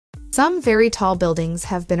Some very tall buildings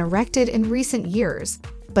have been erected in recent years,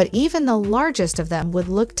 but even the largest of them would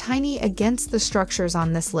look tiny against the structures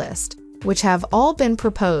on this list, which have all been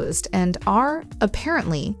proposed and are,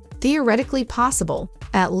 apparently, theoretically possible,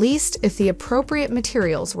 at least if the appropriate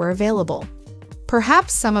materials were available.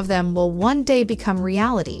 Perhaps some of them will one day become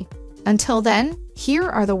reality. Until then, here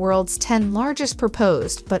are the world's 10 largest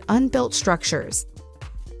proposed but unbuilt structures.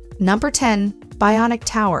 Number 10. Bionic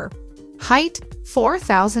Tower. Height,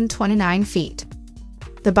 4,029 feet.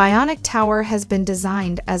 The Bionic Tower has been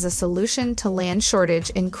designed as a solution to land shortage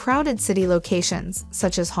in crowded city locations,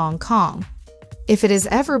 such as Hong Kong. If it is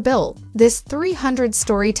ever built, this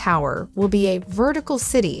 300-story tower will be a vertical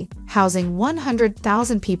city housing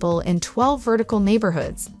 100,000 people in 12 vertical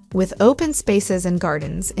neighborhoods, with open spaces and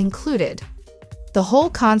gardens included. The whole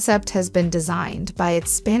concept has been designed by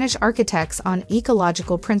its Spanish architects on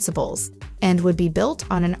ecological principles and would be built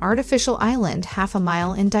on an artificial island half a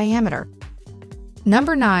mile in diameter.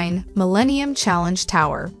 Number 9. Millennium Challenge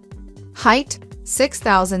Tower. Height,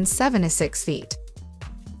 6,076 feet.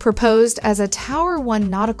 Proposed as a tower 1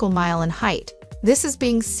 nautical mile in height, this is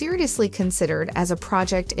being seriously considered as a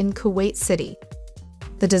project in Kuwait City.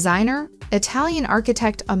 The designer, Italian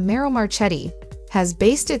architect Amaro Marchetti, has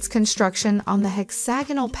based its construction on the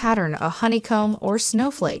hexagonal pattern of honeycomb or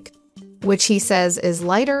snowflake, which he says is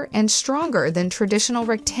lighter and stronger than traditional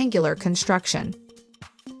rectangular construction.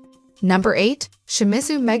 Number 8.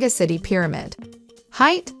 Shimizu Megacity Pyramid.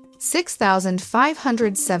 Height,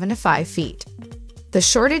 6,575 feet. The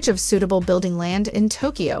shortage of suitable building land in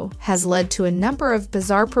Tokyo has led to a number of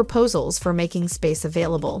bizarre proposals for making space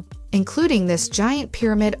available, including this giant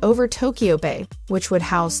pyramid over Tokyo Bay, which would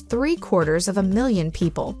house 750,000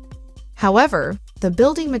 people. However, the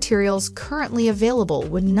building materials currently available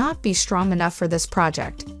would not be strong enough for this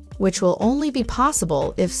project, which will only be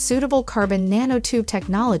possible if suitable carbon nanotube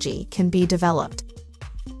technology can be developed.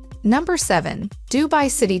 Number 7. Dubai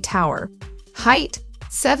City Tower. Height,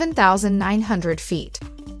 7,900 feet.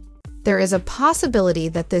 There is a possibility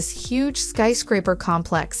that this huge skyscraper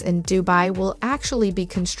complex in Dubai will actually be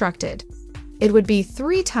constructed. It would be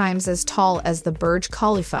 3 times as tall as the Burj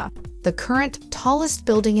Khalifa, the current tallest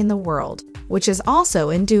building in the world, which is also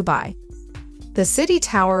in Dubai. The city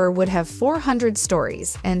tower would have 400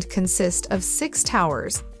 stories and consist of 6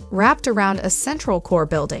 towers wrapped around a central core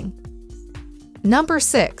building. Number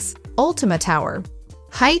 6. Ultima Tower.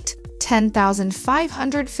 Height,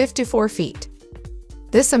 10,554 feet.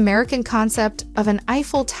 This American concept of an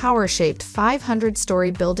Eiffel Tower-shaped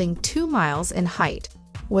 500-story building 2 miles in height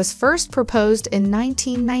was first proposed in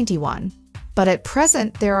 1991, but at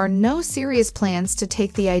present there are no serious plans to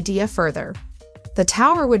take the idea further. The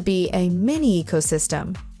tower would be a mini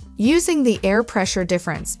ecosystem, using the air pressure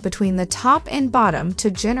difference between the top and bottom to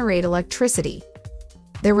generate electricity.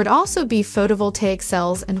 There would also be photovoltaic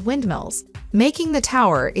cells and windmills, making the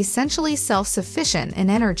tower essentially self-sufficient in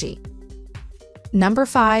energy. Number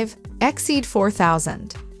 5. Exceed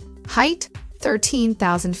 4,000. Height,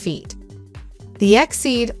 13,000 feet. The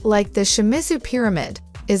Exceed, like the Shimizu Pyramid,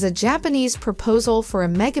 is a Japanese proposal for a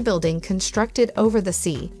megabuilding constructed over the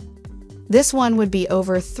sea. This one would be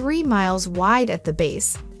over 3 miles wide at the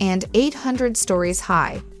base and 800 stories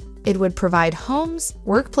high. It would provide homes,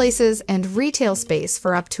 workplaces, and retail space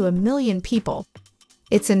for up to 1 million people.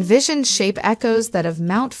 Its envisioned shape echoes that of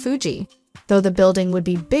Mount Fuji, though the building would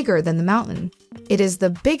be bigger than the mountain. It is the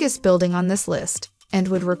biggest building on this list and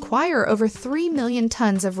would require over 3 million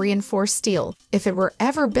tons of reinforced steel if it were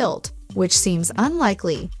ever built, which seems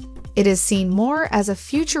unlikely. It is seen more as a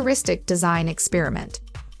futuristic design experiment.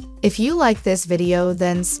 If you like this video,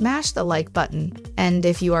 then smash the like button, and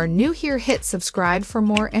if you are new here, hit subscribe for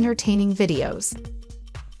more entertaining videos.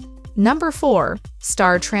 Number 4.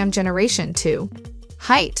 Star Tram Generation 2.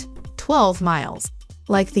 Height, 12 miles.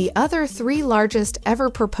 Like the other 3 largest ever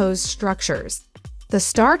proposed structures, the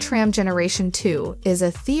Star Tram Generation 2 is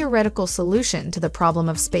a theoretical solution to the problem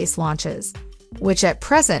of space launches, which at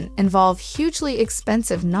present involve hugely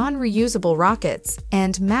expensive non-reusable rockets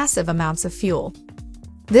and massive amounts of fuel.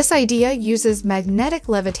 This idea uses magnetic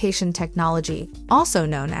levitation technology, also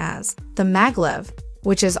known as the maglev,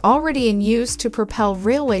 which is already in use to propel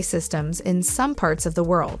railway systems in some parts of the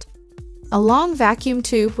world. A long vacuum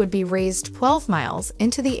tube would be raised 12 miles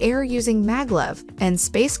into the air using maglev, and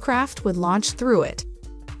spacecraft would launch through it.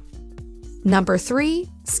 Number 3.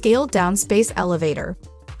 Scaled-down space elevator.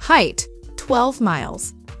 Height, 12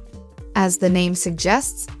 miles. As the name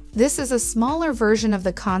suggests, this is a smaller version of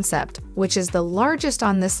the concept, which is the largest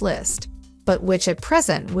on this list, but which at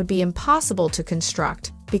present would be impossible to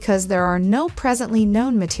construct because there are no presently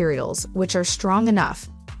known materials which are strong enough.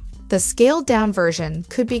 The scaled-down version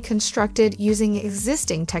could be constructed using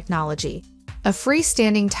existing technology. A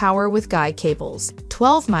freestanding tower with guide cables,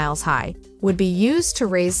 12 miles high, would be used to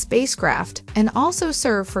raise spacecraft and also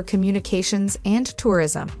serve for communications and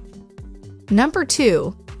tourism. Number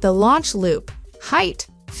 2. The launch loop. Height,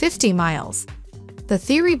 50 miles. The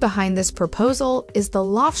theory behind this proposal is the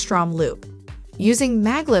Lofstrom loop. Using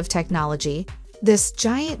maglev technology, this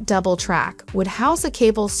giant double track would house a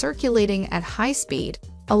cable circulating at high speed,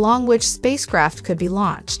 along which spacecraft could be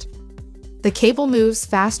launched. The cable moves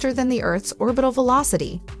faster than the Earth's orbital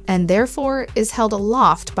velocity, and therefore is held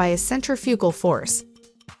aloft by a centrifugal force.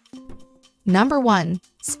 Number 1.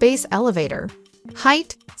 Space elevator.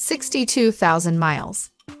 Height, 62,000 miles.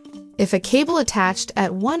 If a cable attached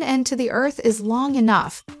at one end to the Earth is long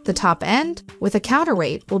enough, the top end, with a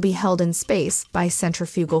counterweight, will be held in space by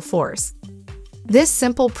centrifugal force. This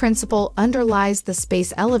simple principle underlies the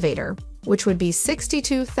space elevator, which would be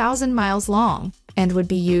 62,000 miles long and would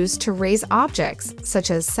be used to raise objects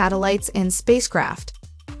such as satellites and spacecraft.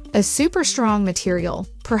 A super strong material,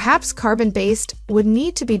 perhaps carbon-based, would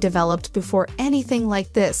need to be developed before anything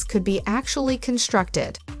like this could be actually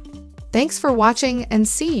constructed. Thanks for watching and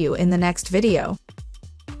see you in the next video.